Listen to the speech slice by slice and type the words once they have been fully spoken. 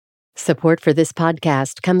Support for this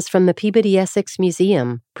podcast comes from the Peabody Essex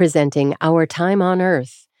Museum, presenting Our Time on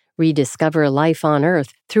Earth. Rediscover life on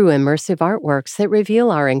Earth through immersive artworks that reveal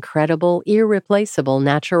our incredible, irreplaceable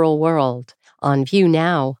natural world. On view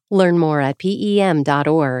now. Learn more at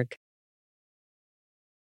pem.org.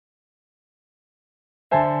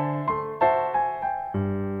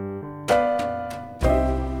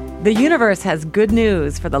 The universe has good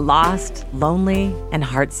news for the lost, lonely, and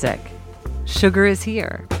heartsick. Sugar is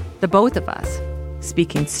here, the both of us,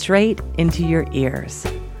 speaking straight into your ears.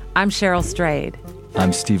 I'm Cheryl Strayed.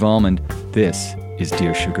 I'm Steve Almond. This is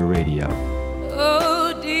Dear Sugar Radio.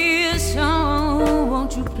 Oh, dear song,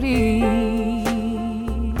 won't you please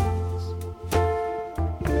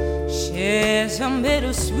share some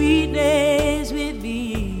bittersweet days with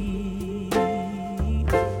me?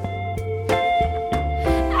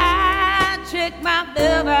 I check my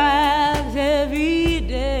mailbox every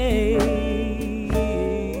day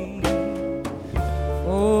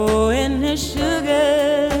for any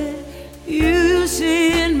sugar you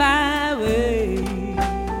send my way.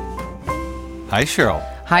 Hi, Cheryl.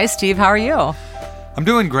 Hi, Steve. How are you? I'm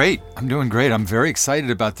doing great. I'm very excited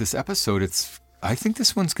about this episode. I think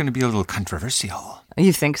this one's going to be a little controversial.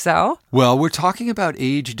 You think so? Well, we're talking about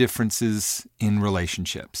age differences in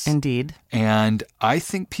relationships. Indeed. And I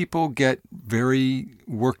think people get very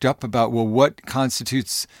worked up about, well, what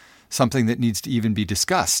constitutes something that needs to even be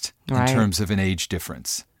discussed in terms of an age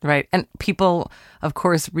difference. Right. And people, of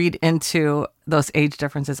course, read into those age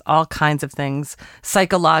differences all kinds of things,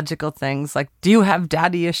 psychological things like, do you have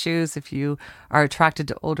daddy issues if you are attracted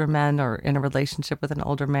to older men or in a relationship with an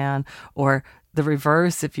older man? Or the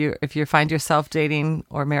reverse, if you find yourself dating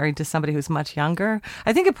or married to somebody who's much younger?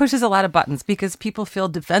 I think it pushes a lot of buttons because people feel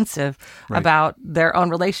defensive about their own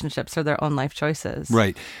relationships or their own life choices.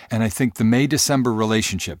 Right. And I think the May-December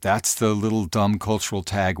relationship, that's the little dumb cultural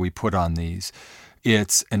tag we put on these.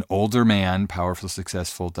 It's an older man, powerful,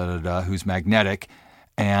 successful, who's magnetic,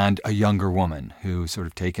 and a younger woman who's sort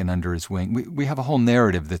of taken under his wing. We have a whole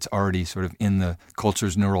narrative that's already sort of in the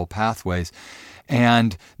culture's neural pathways.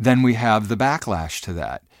 And then we have the backlash to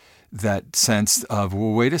that sense of,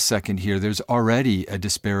 well, wait a second here, there's already a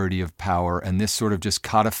disparity of power, and this sort of just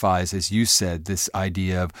codifies, as you said, this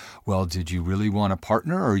idea of, well, did you really want a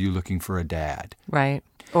partner, or are you looking for a dad? Right.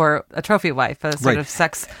 Or a trophy wife, a sort of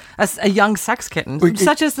sex, a young sex kitten,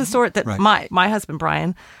 such as the sort that my husband,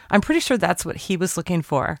 Brian, I'm pretty sure that's what he was looking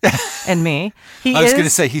for in me. I was going to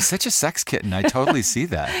say, he's such a sex kitten. I totally see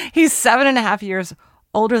that. He's 7.5 years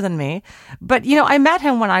older than me. But, I met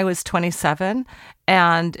him when I was 27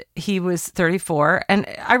 and he was 34. And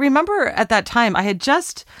I remember at that time, I had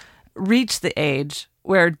just reached the age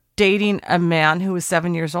where dating a man who was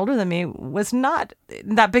 7 years older than me was not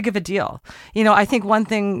that big of a deal. I think one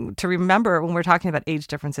thing to remember when we're talking about age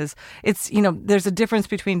differences, it's, there's a difference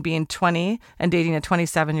between being 20 and dating a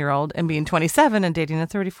 27-year-old and being 27 and dating a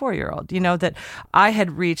 34-year-old. That I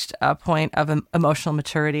had reached a point of emotional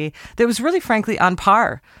maturity that was really, frankly, on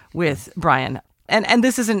par with Brian. And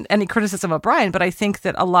this isn't any criticism of Brian, but I think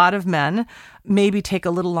that a lot of men maybe take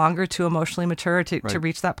a little longer to emotionally mature to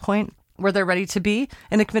reach that point where they're ready to be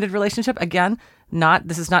in a committed relationship. Again,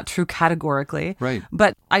 this is not true categorically. Right.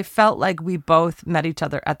 But I felt like we both met each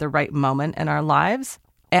other at the right moment in our lives.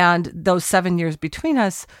 And those 7 years between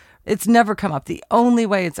us, it's never come up. The only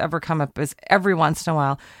way it's ever come up is every once in a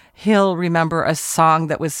while, he'll remember a song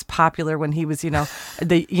that was popular when he was,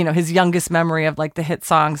 his youngest memory of like the hit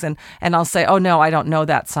songs. And I'll say, oh, no, I don't know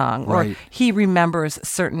that song. Right. Or he remembers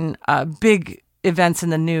certain big events in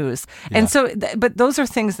the news. Yeah. And so, but those are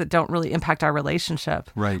things that don't really impact our relationship.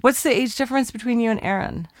 Right. What's the age difference between you and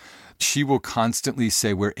Aaron? She will constantly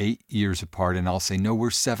say we're 8 years apart, and I'll say, no, we're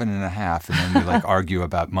 7.5. And then we argue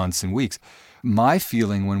about months and weeks. My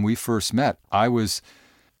feeling when we first met, I was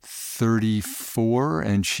 34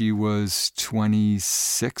 and she was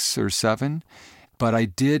 26 or 7. But I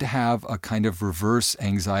did have a kind of reverse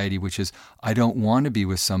anxiety, which is I don't want to be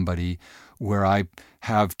with somebody where I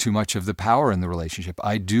have too much of the power in the relationship.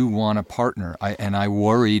 I do want a partner. And I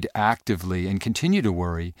worried actively and continue to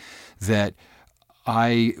worry that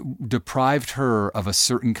I deprived her of a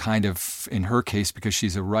certain kind of, in her case, because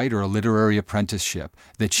she's a writer, a literary apprenticeship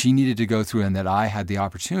that she needed to go through and that I had the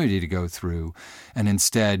opportunity to go through. And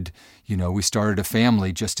instead, we started a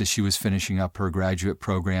family just as she was finishing up her graduate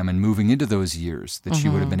program and moving into those years that she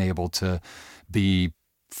would have been able to be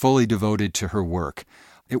fully devoted to her work.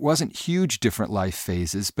 It wasn't huge different life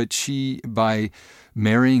phases, but she, by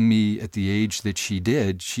marrying me at the age that she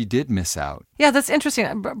did miss out. Yeah, that's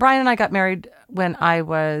interesting. Brian and I got married when I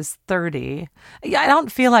was 30. Yeah, I don't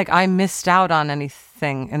feel like I missed out on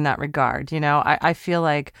anything in that regard. I feel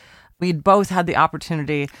like We'd both had the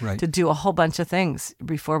opportunity Right. to do a whole bunch of things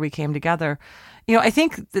before we came together. I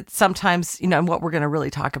think that sometimes, and what we're going to really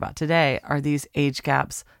talk about today are these age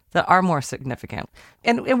gaps that are more significant.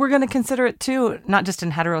 And we're going to consider it too, not just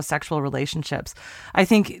in heterosexual relationships. I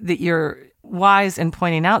think that you're wise in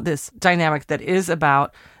pointing out this dynamic that is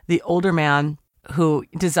about the older man who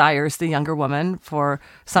desires the younger woman for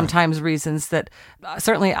sometimes reasons that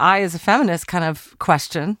certainly I, as a feminist, kind of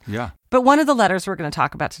question. Yeah. But one of the letters we're going to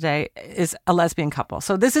talk about today is a lesbian couple.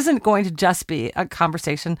 So this isn't going to just be a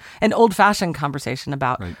conversation, an old-fashioned conversation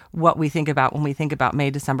about what we think about when we think about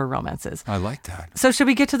May-December romances. I like that. So should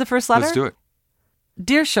we get to the first letter? Let's do it.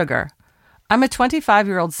 Dear Sugar, I'm a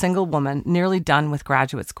 25-year-old single woman nearly done with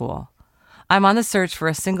graduate school. I'm on the search for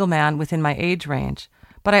a single man within my age range,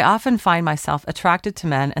 but I often find myself attracted to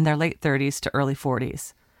men in their late 30s to early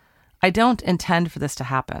 40s. I don't intend for this to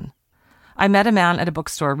happen. I met a man at a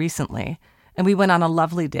bookstore recently, and we went on a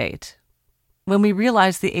lovely date. When we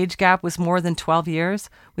realized the age gap was more than 12 years,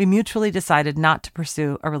 we mutually decided not to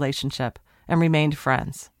pursue a relationship and remained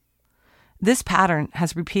friends. This pattern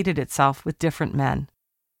has repeated itself with different men,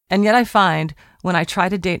 and yet I find when I try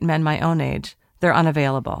to date men my own age, they're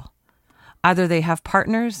unavailable. Either they have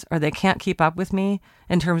partners or they can't keep up with me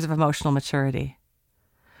in terms of emotional maturity.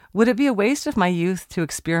 Would it be a waste of my youth to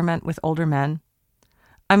experiment with older men?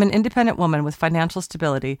 I'm an independent woman with financial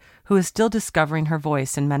stability who is still discovering her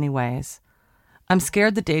voice in many ways. I'm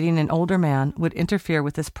scared that dating an older man would interfere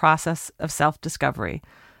with this process of self-discovery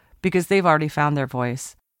because they've already found their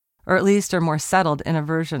voice, or at least are more settled in a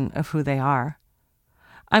version of who they are.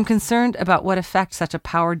 I'm concerned about what effect such a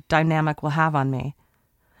power dynamic will have on me.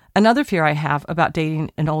 Another fear I have about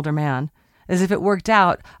dating an older man is if it worked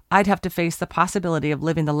out, I'd have to face the possibility of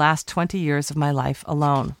living the last 20 years of my life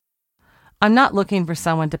alone. I'm not looking for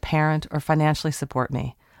someone to parent or financially support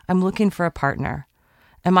me. I'm looking for a partner.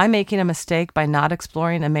 Am I making a mistake by not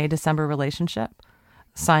exploring a May-December relationship?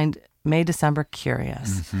 Signed, May-December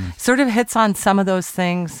Curious. Mm-hmm. Sort of hits on some of those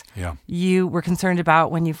things Yeah. you were concerned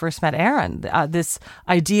about when you first met Aaron. This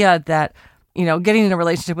idea that, getting in a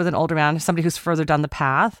relationship with an older man, somebody who's further down the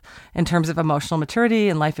path in terms of emotional maturity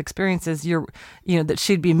and life experiences, that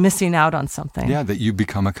she'd be missing out on something. Yeah, that you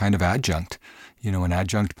become a kind of adjunct, an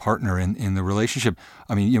adjunct partner in the relationship.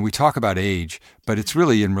 I mean, we talk about age, but it's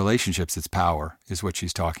really in relationships, it's power is what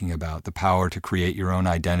she's talking about. The power to create your own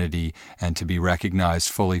identity and to be recognized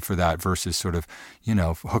fully for that versus sort of,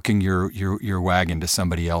 hooking your wagon to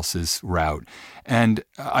somebody else's route. And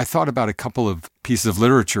I thought about a couple of pieces of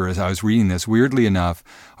literature as I was reading this. Weirdly enough,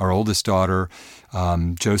 our oldest daughter,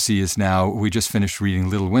 Josie, we just finished reading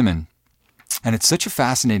Little Women. And it's such a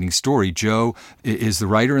fascinating story. Jo is the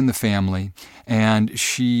writer in the family, and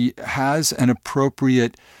she has an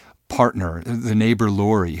appropriate partner, the neighbor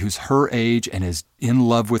Lori, who's her age and is in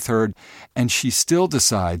love with her. And she still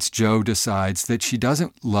Jo decides that she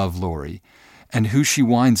doesn't love Lori. And who she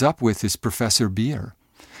winds up with is Professor Beer.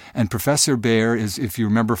 And Professor Bear is, if you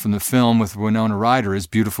remember from the film with Winona Ryder, is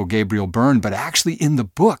beautiful Gabriel Byrne. But actually in the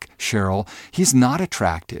book, Cheryl, he's not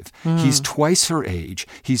attractive. He's twice her age.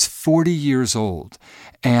 He's 40 years old.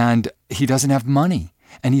 And he doesn't have money.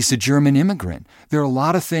 And he's a German immigrant. There are a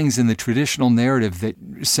lot of things in the traditional narrative that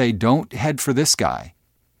say, don't head for this guy.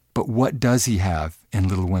 But what does he have in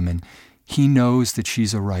Little Women? He knows that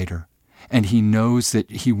she's a writer. And he knows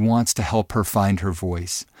that he wants to help her find her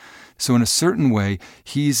voice. So in a certain way,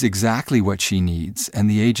 he's exactly what she needs, and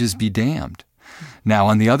the ages be damned. Now,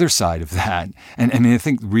 on the other side of that, and I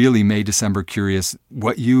think really May-December Curious,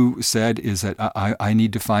 what you said is that I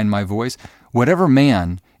need to find my voice. Whatever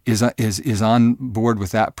man is on board with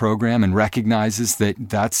that program and recognizes that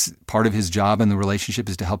that's part of his job in the relationship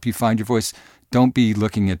is to help you find your voice, don't be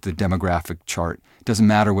looking at the demographic chart. It doesn't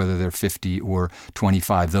matter whether they're 50 or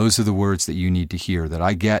 25. Those are the words that you need to hear, that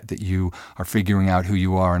I get that you are figuring out who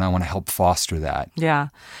you are, and I want to help foster that. Yeah.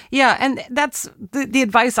 Yeah, and that's the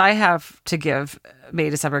advice I have to give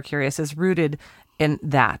May-December Curious is rooted in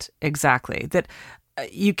that, exactly. That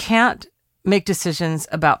you can't make decisions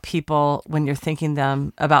about people when you're thinking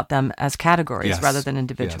about them as categories rather than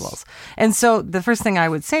individuals. Yes. And so the first thing I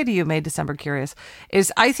would say to you, May-December Curious,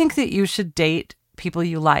 is I think that you should date people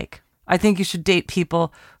you like. I think you should date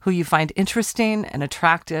people who you find interesting and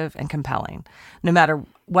attractive and compelling, no matter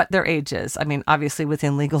what their age is. I mean, obviously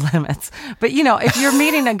within legal limits. But, if you're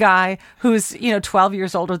meeting a guy who's, 12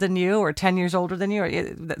 years older than you or 10 years older than you,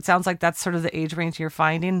 it sounds like that's sort of the age range you're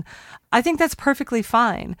finding. I think that's perfectly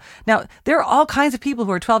fine. Now, there are all kinds of people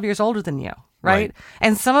who are 12 years older than you. right?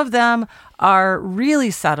 And some of them are really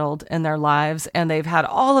settled in their lives and they've had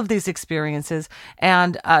all of these experiences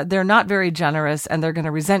and they're not very generous and they're going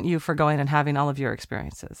to resent you for going and having all of your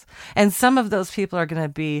experiences. And some of those people are going to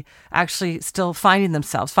be actually still finding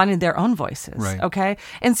themselves, finding their own voices, okay?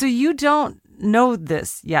 And so you don't know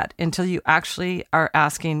this yet until you actually are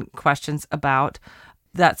asking questions about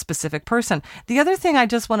that specific person. The other thing I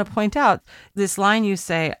just want to point out, this line you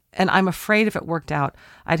say, and I'm afraid if it worked out,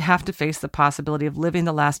 I'd have to face the possibility of living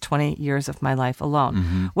the last 20 years of my life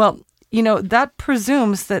alone. Well, you know, that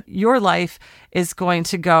presumes that your life is going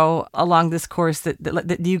to go along this course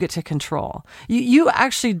that you get to control. You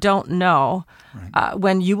actually don't know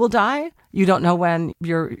when you will die. You don't know when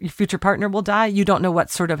your future partner will die. You don't know what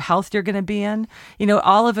sort of health you're going to be in. You know,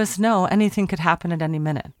 all of us know anything could happen at any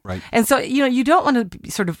minute. Right. And so, you know, you don't want to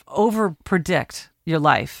sort of over predict your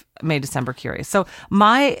life, May, December curious. So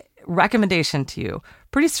my recommendation to you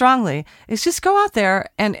pretty strongly is just go out there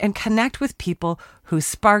and connect with people who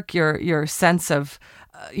spark your sense of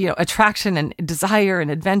attraction and desire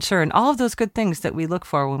and adventure and all of those good things that we look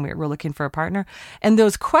for when we're looking for a partner. And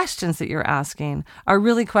those questions that you're asking are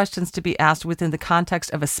really questions to be asked within the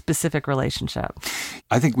context of a specific relationship.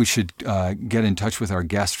 I think we should get in touch with our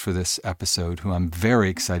guest for this episode, who I'm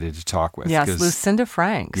very excited to talk with. Yes, Lucinda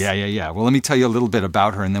Franks. Yeah. Well, let me tell you a little bit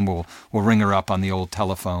about her, and then we'll ring her up on the old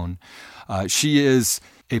telephone. She is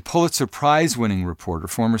a Pulitzer Prize-winning reporter,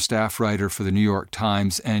 former staff writer for the New York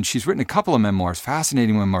Times, and she's written a couple of memoirs,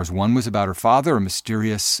 fascinating memoirs. One was about her father, a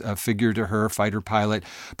mysterious figure to her, fighter pilot.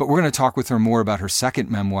 But we're going to talk with her more about her second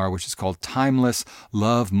memoir, which is called Timeless: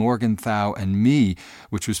 Love, Morgenthau, and Me,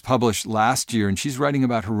 which was published last year. And she's writing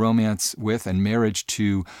about her romance with and marriage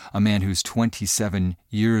to a man who's 27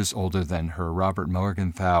 years older than her, Robert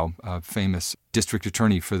Morgenthau, a famous district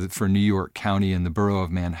attorney for New York County and the borough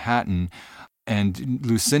of Manhattan. And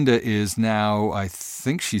Lucinda is now, I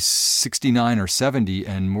think she's 69 or 70,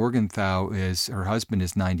 and Morgenthau her husband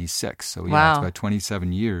is 96. So yeah, it's about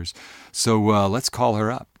 27 years. So let's call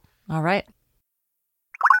her up. All right.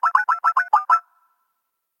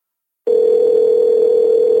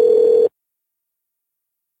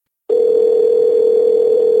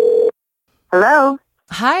 Hello?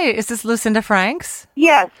 Hi, is this Lucinda Franks?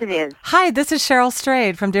 Yes, it is. Hi, this is Cheryl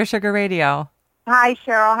Strayed from Dear Sugar Radio. Hi,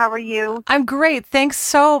 Cheryl. How are you? I'm great. Thanks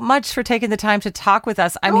so much for taking the time to talk with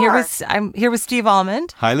us. I'm here with Steve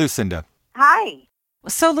Almond. Hi, Lucinda. Hi.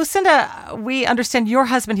 So, Lucinda, we understand your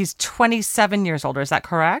husband, he's 27 years older. Is that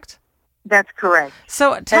correct? That's correct.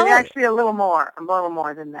 So and actually a little more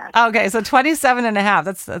than that. Okay, so 27 and a half.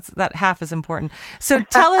 That's that half is important. So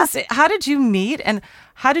tell us, how did you meet and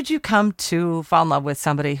how did you come to fall in love with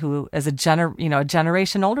somebody who is a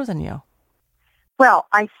generation older than you? Well,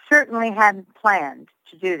 I certainly hadn't planned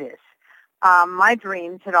to do this. My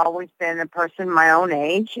dreams had always been a person my own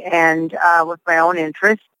age and with my own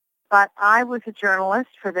interests. But I was a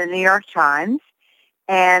journalist for the New York Times,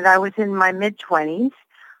 and I was in my mid-20s.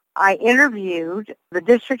 I interviewed the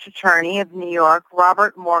district attorney of New York,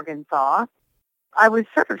 Robert Morgenthau. I was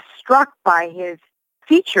sort of struck by his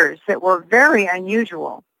features that were very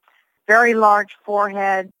unusual. Very large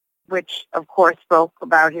forehead, which of course spoke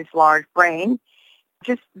about his large brain.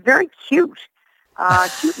 Just very cute.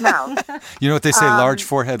 Cute mouth. You know what they say, large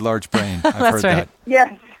forehead, large brain. I've heard that.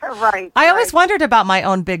 Yes, right. I always wondered about my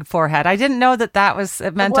own big forehead. I didn't know that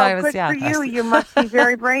it meant I was, good for you. You must be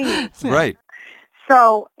very brainy. Right.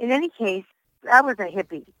 So, in any case, I was a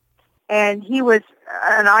hippie. And he was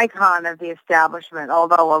an icon of the establishment,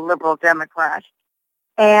 although a liberal Democrat.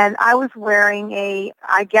 And I was wearing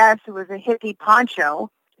I guess it was a hippie poncho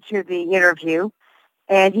to the interview.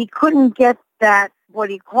 And he couldn't get that, what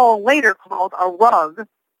he later called a rug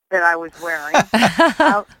that I was wearing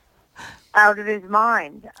out of his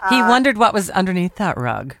mind. He wondered what was underneath that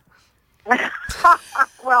rug.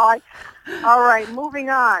 Well, all right, moving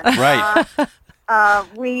on. Right.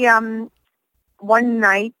 One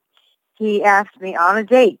night he asked me on a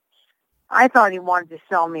date. I thought he wanted to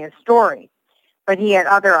sell me a story, but he had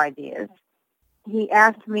other ideas. He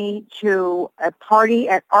asked me to a party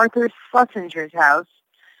at Arthur Schlesinger's house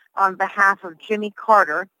on behalf of Jimmy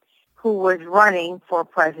Carter, who was running for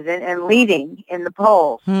president and leading in the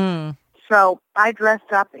polls. So I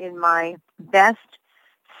dressed up in my best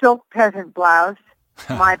silk peasant blouse,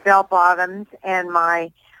 my bell-bottoms, and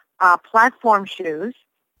my platform shoes.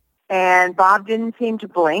 And Bob didn't seem to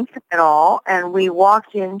blink at all. And we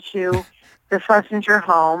walked into the Schlesinger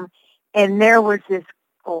home, and there was this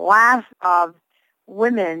glass of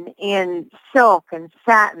women in silk and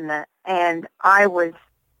satin, and I was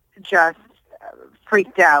just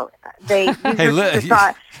freaked out. They Hey,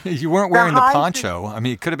 thought you weren't wearing the poncho. I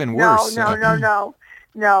mean, it could have been worse.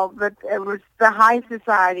 No, but it was the high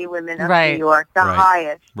society women of Right. New York, the Right.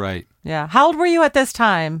 highest. Right. Yeah. How old were you at this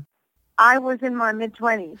time? I was in my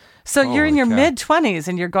mid-20s. So you're in Holy your cow. mid-20s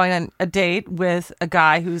and you're going on a date with a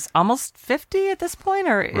guy who's almost 50 at this point,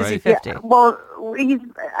 or is he Right. 50? Yeah, well,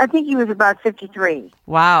 I think he was about 53.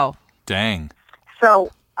 Wow. Dang.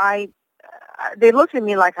 So they looked at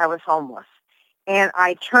me like I was homeless. And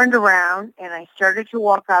I turned around and I started to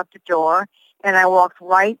walk out the door, and I walked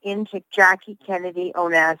right into Jackie Kennedy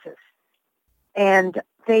Onassis. And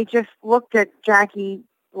they just looked at Jackie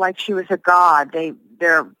like she was a god.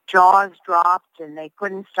 Their jaws dropped and they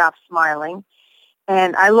couldn't stop smiling.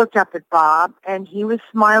 And I looked up at Bob, and he was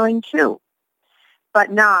smiling too,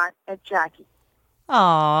 but not at Jackie.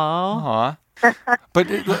 Aww. Aw. But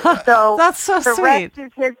So That's so the sweet. rest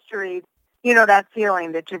is history. You know, that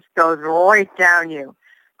feeling that just goes right down you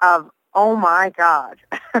of, oh my God.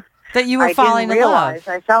 That you were I falling didn't in realize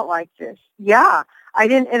love. I felt like this. Yeah, I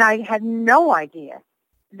didn't, and I had no idea.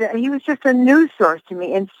 He was just a news source to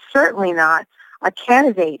me, and certainly not a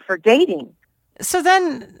candidate for dating. So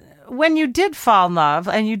then when you did fall in love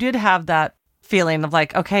and you did have that feeling of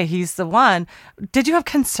like, okay, he's the one, did you have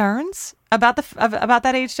concerns about about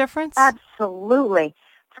that age difference? Absolutely,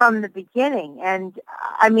 from the beginning. And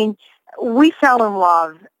I mean, we fell in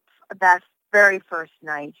love that very first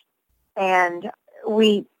night, and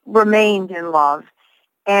we remained in love.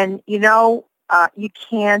 And, you know, you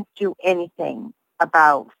can't do anything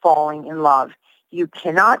about falling in love. You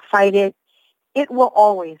cannot fight it. It will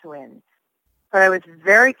always win. But I was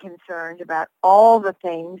very concerned about all the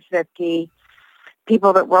things that the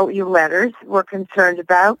people that wrote you letters were concerned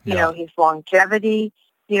about. You know, his longevity.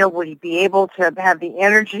 You know, would he be able to have the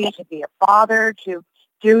energy to be a father, to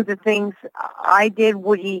do the things I did?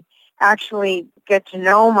 Would he actually get to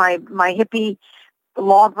know my hippie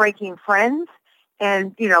law-breaking friends?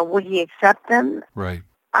 And, you know, would he accept them? right.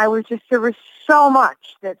 There was so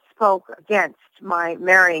much that spoke against my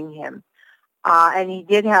marrying him. And he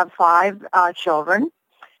did have 5 children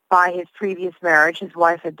by his previous marriage. His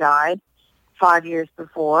wife had died 5 years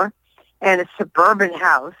before, and a suburban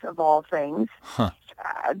house of all things. Huh.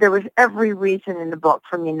 There was every reason in the book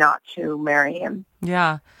for me not to marry him.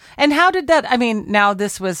 Yeah. And how did that, I mean, now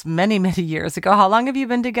this was many, many years ago. How long have you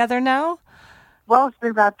been together now? Well, it's been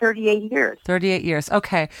about 38 years. 38 years.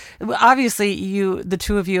 Okay. Obviously, the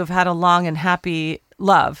two of you have had a long and happy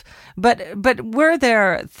love. But were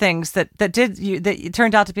there things that it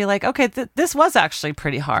turned out to be like, okay, this was actually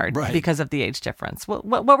pretty hard Right. because of the age difference?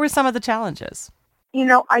 What were some of the challenges? You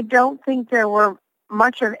know, I don't think there were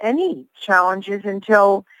much of any challenges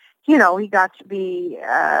until, you know, he got to be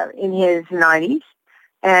in his 90s,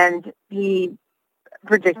 and he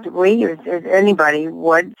predictably, as anybody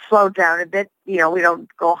would, slow down a bit. You know, we don't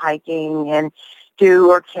go hiking and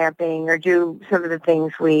or camping or do some of the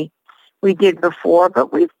things we did before,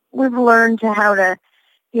 but we've learned how to,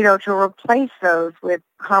 you know, to replace those with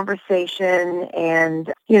conversation,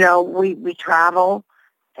 and, you know, we travel,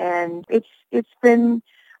 and it's been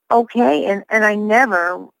okay. And I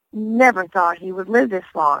never thought he would live this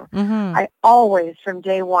long. Mm-hmm. I always, from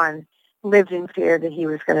day one, lived in fear that he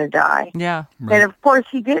was going to die. Yeah. Right. And of course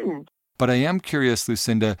he didn't. But I am curious,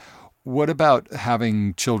 Lucinda, what about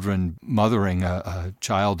having children, mothering a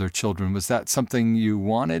child or children? Was that something you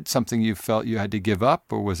wanted, something you felt you had to give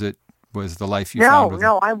up, or was the life you found with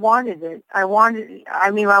No, I wanted it. I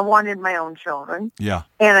wanted my own children. Yeah.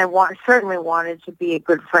 And I certainly wanted to be a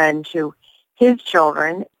good friend to his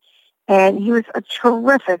children. And he was a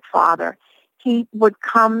terrific father. He would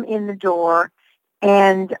come in the door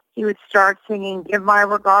and he would start singing "Give My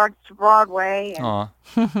Regards to Broadway," and, Aw.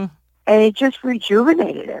 and it just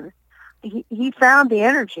rejuvenated him. He found the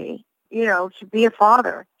energy, you know, to be a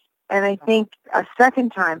father. And I think a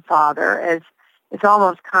second-time father, as it's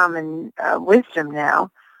almost common wisdom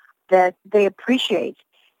now, that they appreciate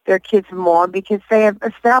their kids more because they have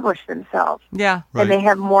established themselves. Yeah. Right. And they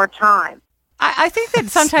have more time. I think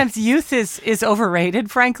that sometimes youth is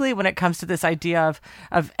overrated, frankly, when it comes to this idea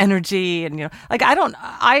of energy. And, you know, like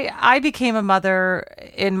I became a mother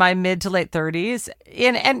in my mid to late 30s.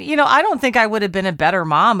 And, you know, I don't think I would have been a better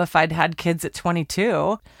mom if I'd had kids at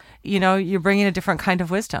 22. You know, you're bringing a different kind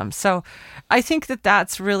of wisdom. So I think that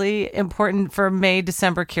that's really important for May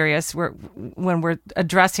December Curious, when we're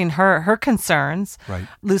addressing her concerns. Right.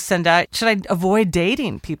 Lucinda, should I avoid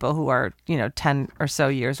dating people who are, you know, 10 or so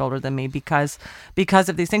years older than me because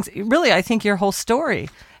of these things? Really, I think your whole story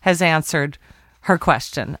has answered her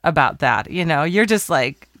question about that. You know, you're just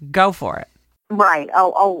like, go for it. Right.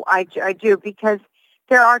 I do, because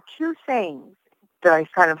there are two sayings that I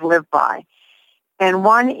kind of live by. And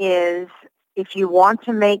one is, if you want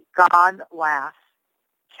to make God laugh,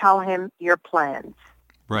 tell him your plans.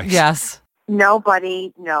 Right. Yes.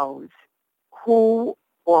 Nobody knows who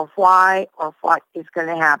or why or what is going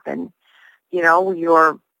to happen. You know,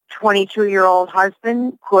 your 22-year-old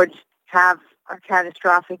husband could have a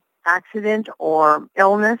catastrophic accident or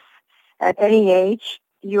illness at any age.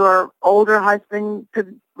 Your older husband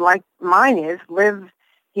could, like mine is, live,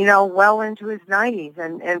 well into his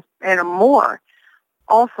 90s and more.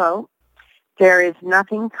 Also, there is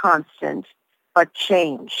nothing constant but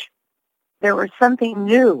change. There was something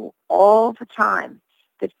new all the time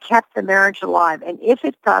that kept the marriage alive. And if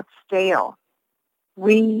it got stale,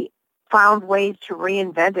 we found ways to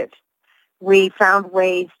reinvent it. We found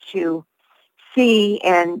ways to see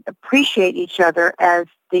and appreciate each other as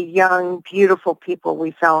the young, beautiful people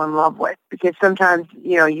we fell in love with. Because sometimes,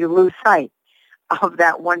 you lose sight of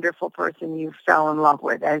that wonderful person you fell in love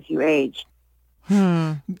with as you age.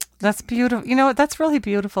 That's beautiful. That's really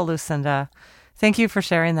beautiful, Lucinda. Thank you for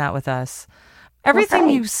sharing that with us. Everything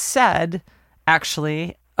you said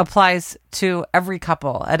actually applies to every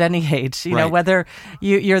couple at any age, Right. Whether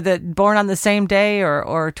you're born on the same day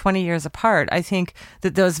or 20 years apart. I think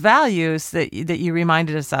that those values that you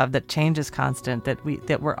reminded us of, that change is constant,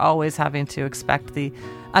 that we're always having to expect the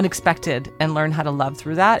unexpected and learn how to love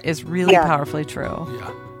through that, is really powerfully true.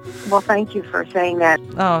 Yeah. Well, thank you for saying that.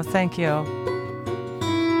 Oh, thank you.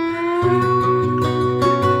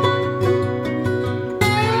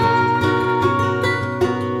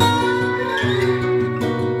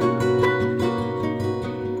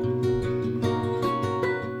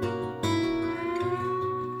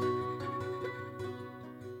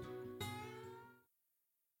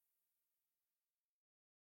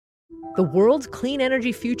 The world's clean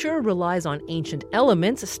energy future relies on ancient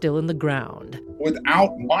elements still in the ground.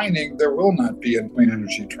 Without mining, there will not be a clean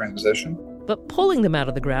energy transition. But pulling them out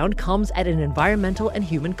of the ground comes at an environmental and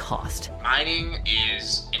human cost. Mining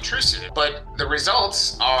is intrusive, but the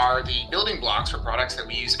results are the building blocks for products that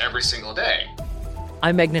we use every single day.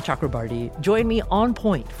 I'm Meghna Chakrabarty. Join me on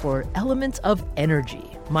Point for Elements of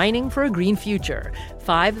Energy, Mining for a Green Future.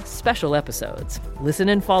 5 special episodes. Listen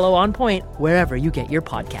and follow On Point wherever you get your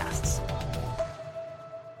podcasts.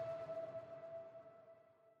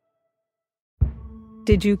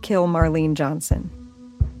 Did you kill Marlene Johnson?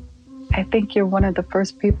 I think you're one of the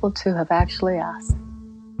first people to have actually asked.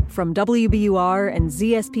 From WBUR and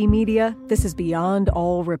ZSP Media, this is Beyond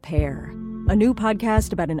All Repair, a new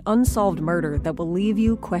podcast about an unsolved murder that will leave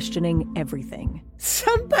you questioning everything.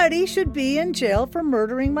 Somebody should be in jail for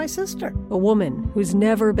murdering my sister. A woman who's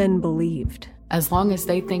never been believed. As long as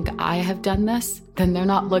they think I have done this, then they're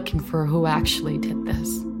not looking for who actually did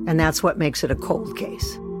this. And that's what makes it a cold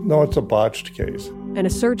case. No, it's a botched case. And a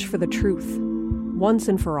search for the truth, once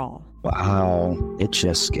and for all. Wow, it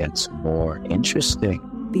just gets more interesting.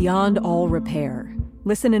 Beyond All Repair.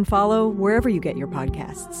 Listen and follow wherever you get your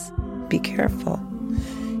podcasts. Be careful.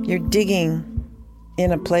 You're digging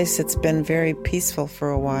in a place that's been very peaceful for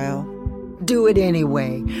a while. Do it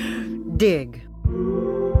anyway. Dig.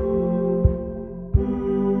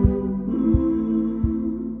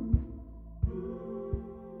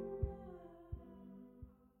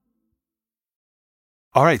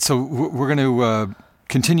 All right, so we're going to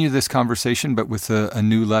continue this conversation, but with a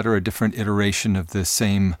new letter, a different iteration of the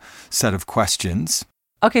same set of questions.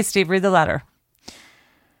 Okay, Steve, read the letter.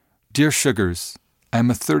 Dear Sugars, I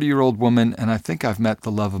am a 30-year-old woman, and I think I've met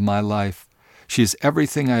the love of my life. She is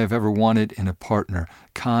everything I have ever wanted in a partner: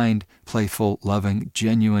 kind, playful, loving,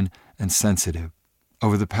 genuine, and sensitive.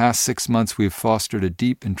 Over the past 6 months, we have fostered a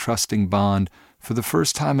deep and trusting bond. For the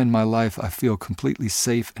first time in my life, I feel completely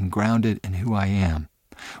safe and grounded in who I am.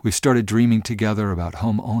 We've started dreaming together about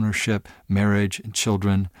home ownership, marriage, and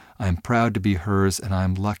children. I am proud to be hers, and I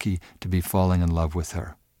am lucky to be falling in love with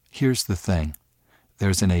her. Here's the thing.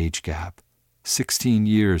 There's an age gap. 16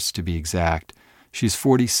 years to be exact. She's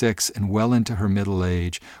 46 and well into her middle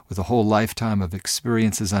age, with a whole lifetime of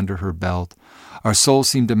experiences under her belt. Our souls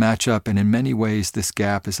seem to match up, and in many ways this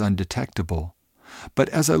gap is undetectable. But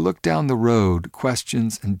as I look down the road,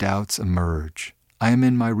 questions and doubts emerge. I am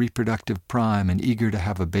in my reproductive prime and eager to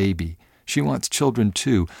have a baby. She wants children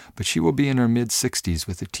too, but she will be in her mid-60s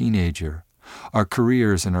with a teenager. Our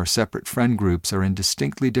careers and our separate friend groups are in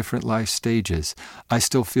distinctly different life stages. I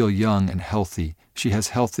still feel young and healthy. She has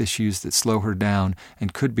health issues that slow her down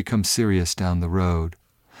and could become serious down the road.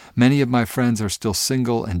 Many of my friends are still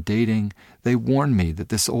single and dating. They warn me that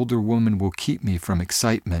this older woman will keep me from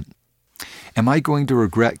excitement. Am I going to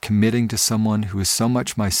regret committing to someone who is so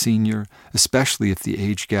much my senior, especially if the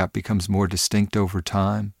age gap becomes more distinct over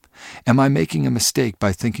time? Am I making a mistake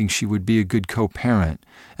by thinking she would be a good co-parent?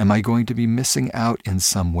 Am I going to be missing out in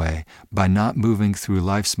some way by not moving through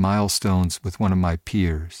life's milestones with one of my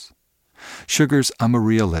peers? Sugars, I'm a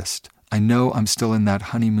realist. I know I'm still in that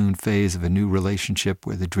honeymoon phase of a new relationship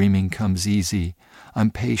where the dreaming comes easy.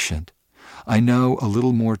 I'm patient. I know a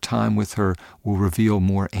little more time with her will reveal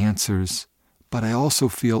more answers, but I also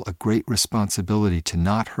feel a great responsibility to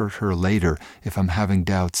not hurt her later if I'm having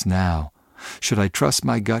doubts now. Should I trust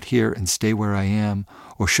my gut here and stay where I am,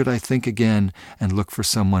 or should I think again and look for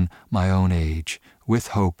someone my own age, with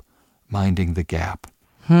hope, minding the gap?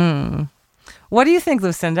 What do you think,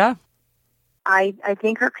 Lucinda? I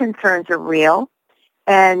think her concerns are real,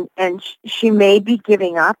 and she may be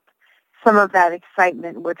giving up some of that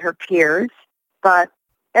excitement with her peers, but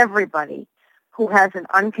everybody who has an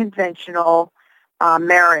unconventional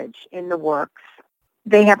marriage in the works,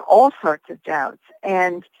 they have all sorts of doubts.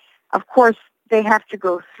 And, of course, they have to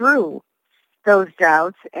go through those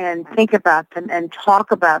doubts and think about them and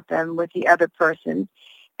talk about them with the other person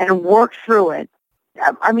and work through it.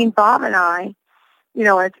 I mean, Bob and I, you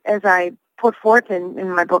know, as I put forth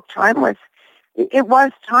in my book, Timeless, it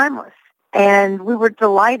was timeless. And we were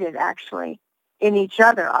delighted, actually, in each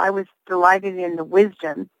other. I was delighted in the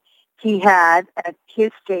wisdom he had at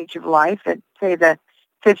his stage of life, at, say, the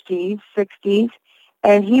 50s, 60s.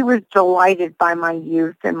 And he was delighted by my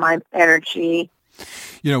youth and my energy.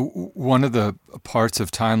 You know, one of the parts of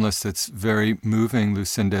Timeless that's very moving,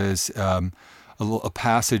 Lucinda, is a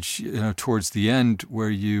passage, you know, towards the end where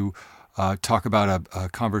you talk about a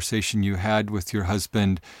conversation you had with your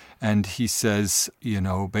husband, and he says, you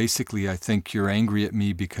know, basically, I think you're angry at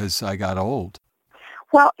me because I got old.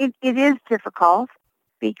 Well, it is difficult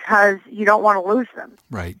because you don't want to lose them.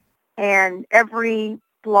 Right. And every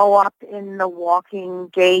blow up in the walking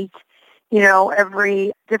gait, you know,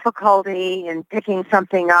 every difficulty in picking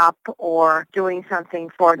something up or doing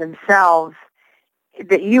something for themselves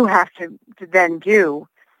that you have to then do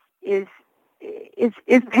is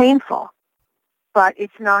painful, but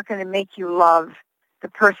it's not going to make you love the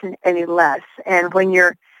person any less. And when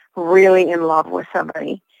you're really in love with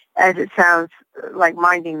somebody, as it sounds like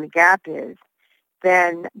Minding the Gap is,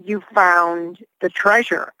 then you found the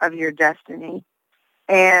treasure of your destiny,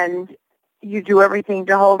 and you do everything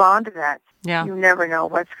to hold on to that. Yeah. You never know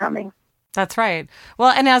what's coming. That's right.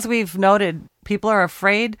 Well, and as we've noted, people are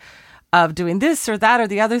afraid of doing this or that or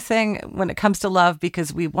the other thing when it comes to love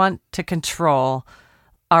because we want to control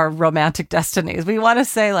our romantic destinies. We want to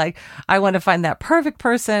say, like, I want to find that perfect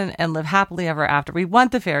person and live happily ever after. We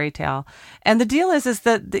want the fairy tale. And the deal is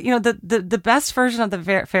that, you know, the best version of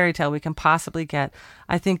the fairy tale we can possibly get,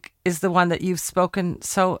 I think, is the one that you've spoken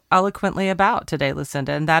so eloquently about today,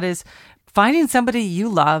 Lucinda, and that is finding somebody you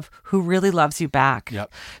love who really loves you back.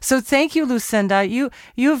 Yep. So thank you, Lucinda.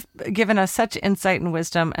 You've given us such insight and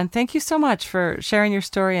wisdom, and thank you so much for sharing your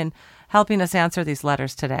story and helping us answer these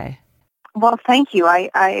letters today. Well, thank you.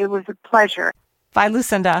 It was a pleasure. Bye,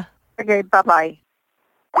 Lucinda. Okay, bye-bye.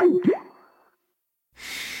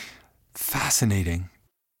 Fascinating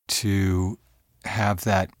to have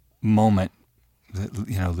that moment that,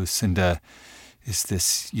 you know, Lucinda is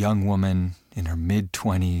this young woman in her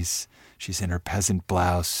mid-20s. She's in her peasant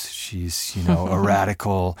blouse. She's, you know, a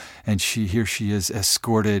radical. And here she is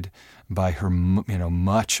escorted by her, you know,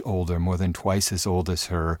 much older, more than twice as old as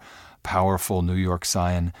her, powerful New York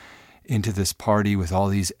scion, into this party with all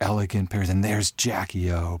these elegant pairs. And there's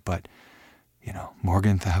Jackie O. But, you know,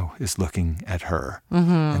 Morgenthau is looking at her.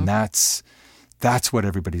 Mm-hmm. And that's what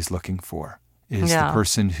everybody's looking for, is the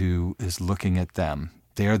person who is looking at them.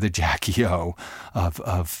 They're the Jackie O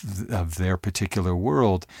of their particular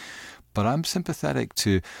world. But I'm sympathetic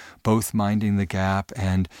to both Minding the Gap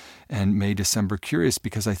and May December Curious,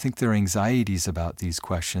 because I think their anxieties about these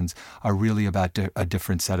questions are really about a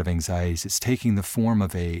different set of anxieties. It's taking the form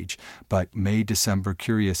of age, but May December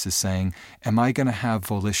Curious is saying, am I going to have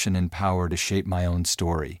volition and power to shape my own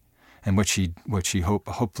story? And what she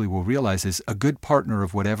hopefully will realize is a good partner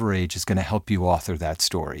of whatever age is going to help you author that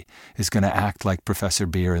story, is going to act like Professor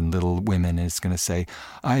Beer in Little Women, and is going to say,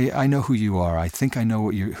 I know who you are. I think I know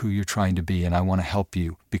who you're trying to be, and I want to help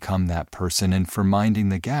you become that person. And for Minding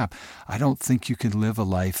the Gap, I don't think you can live a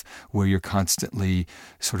life where you're constantly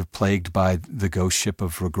sort of plagued by the ghost ship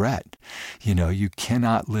of regret. You know, you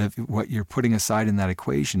cannot live. What you're putting aside in that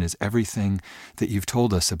equation is everything that you've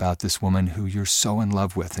told us about this woman who you're so in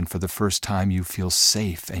love with, and for the first time you feel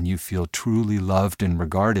safe and you feel truly loved and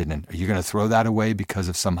regarded. And are you going to throw that away because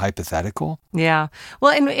of some hypothetical? Yeah.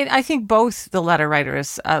 Well, and I think both the letter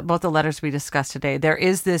writers, both the letters we discussed today, there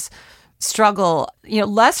is this struggle,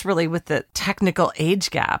 less really with the technical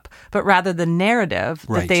age gap, but rather the narrative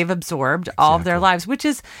that they've absorbed all of their lives, which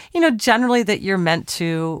is, generally that you're meant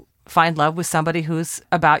to find love with somebody who's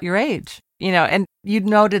about your age, and you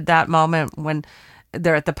noted that moment when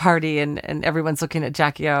they're at the party and everyone's looking at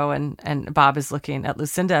Jackie O and Bob is looking at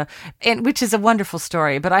Lucinda, and which is a wonderful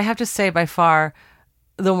story. But I have to say, by far,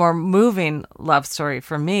 the more moving love story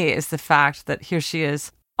for me is the fact that here she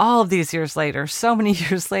is all of these years later, so many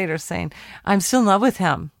years later, saying, I'm still in love with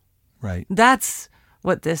him. Right. That's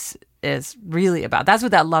what this is really about. That's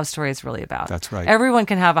what that love story is really about. That's right. Everyone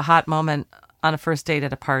can have a hot moment on a first date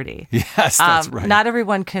at a party. Yes, that's right. Not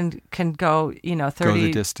everyone can go,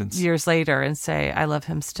 30 distance. years later and say, I love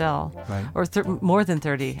him still. Right. Or more than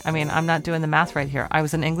 30. I mean, I'm not doing the math right here. I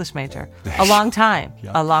was an English major. A long time.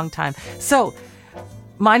 Yeah. A long time. So,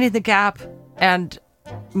 Minding the Gap and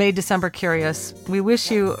Made December Curious. We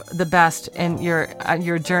wish you the best in your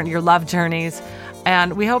journey, your love journeys,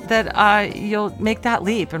 and we hope that you'll make that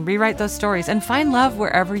leap and rewrite those stories and find love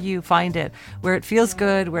wherever you find it, where it feels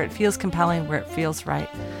good, where it feels compelling, where it feels right.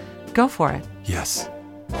 Go for it. Yes.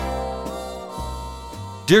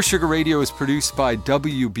 Dear Sugar Radio is produced by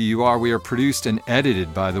WBUR. We are produced and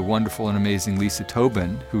edited by the wonderful and amazing Lisa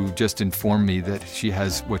Tobin, who just informed me that she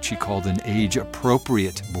has what she called an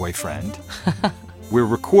age-appropriate boyfriend. We're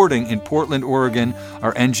recording in Portland, Oregon.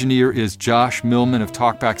 Our engineer is Josh Millman of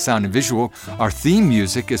Talkback Sound and Visual. Our theme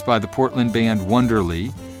music is by the Portland band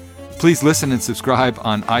Wonderly. Please listen and subscribe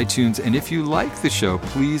on iTunes. And if you like the show,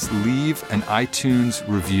 please leave an iTunes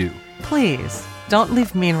review. Please, don't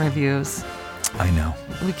leave mean reviews. I know.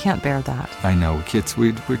 We can't bear that. I know. Kids,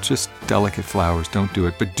 we're just delicate flowers. Don't do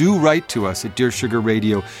it. But do write to us at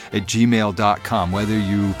dearsugarradio@gmail.com. Whether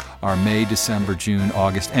you are May, December, June,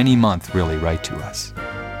 August, any month, really, write to us.